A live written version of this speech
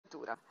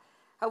Fabula.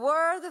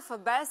 Award for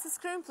Best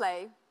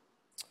Screenplay.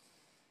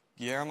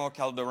 Guillermo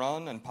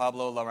Calderón and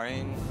Pablo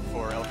Larraín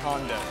for El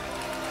Conde.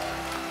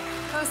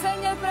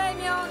 Consegna il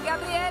premio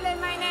Gabriele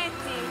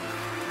Mainetti.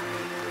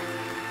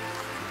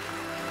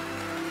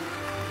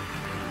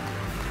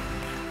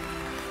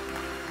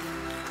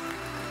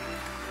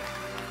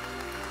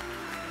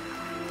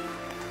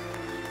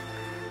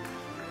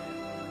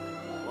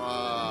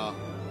 Wow.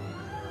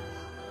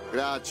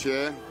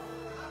 Grazie.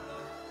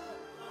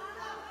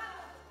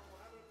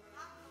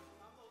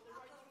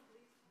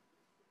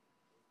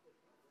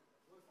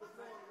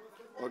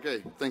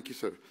 Okay, thank you,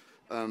 sir.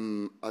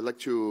 I'd like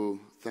to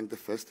thank the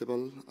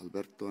festival,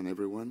 Alberto, and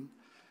everyone.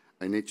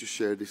 I need to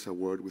share this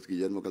award with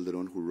Guillermo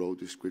Calderón, who wrote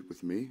this script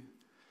with me.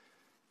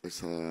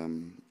 As a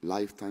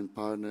lifetime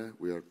partner,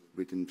 we have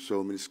written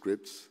so many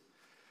scripts.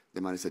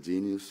 The man is a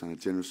genius and a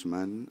generous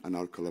man, and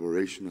our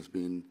collaboration has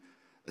been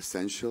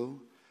essential.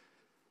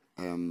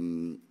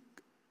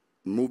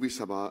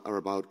 Movies are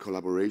about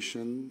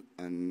collaboration,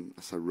 and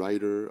as a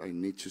writer, I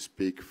need to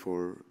speak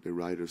for the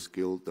Writers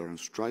Guild. They're on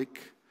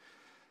strike.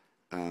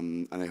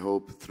 And I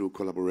hope through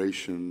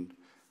collaboration,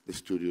 the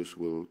studios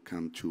will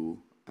come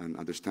to an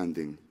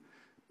understanding.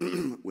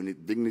 We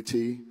need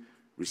dignity,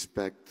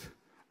 respect,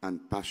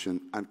 and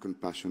passion and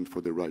compassion for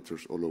the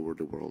writers all over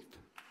the world.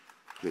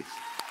 Please.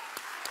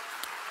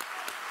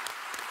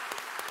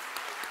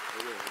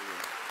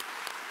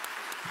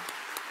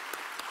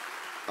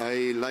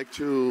 I like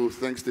to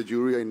thank the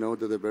jury. I know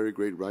that they're very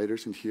great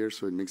writers in here,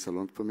 so it means a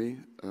lot for me.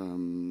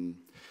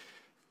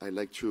 I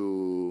like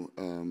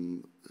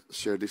to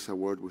share this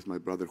award with my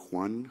brother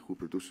Juan, who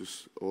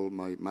produces all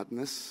my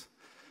madness.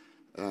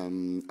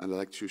 And I'd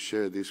like to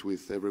share this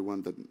with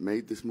everyone that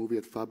made this movie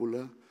at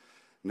Fabula,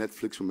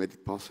 Netflix, who made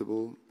it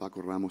possible,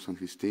 Paco Ramos and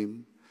his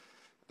team.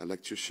 I'd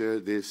like to share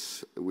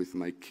this with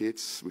my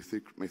kids, with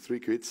my three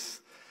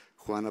kids,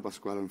 Juana,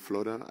 Pascual, and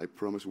Flora. I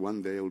promise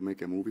one day I will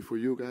make a movie for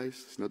you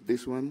guys. It's not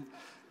this one.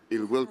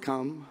 It will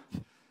come.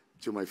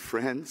 To my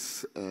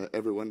friends,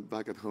 everyone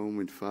back at home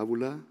in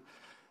Fabula.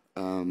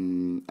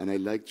 And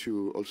I'd like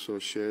to also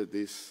share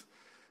this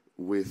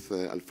with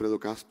Alfredo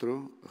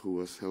Castro, who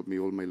has helped me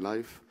all my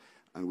life,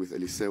 and with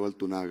Eliseo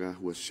Altunaga,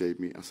 who has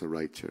shaped me as a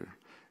writer.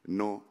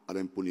 No a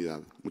la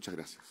impunidad. Muchas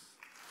gracias.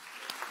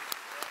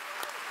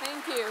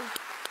 Thank you.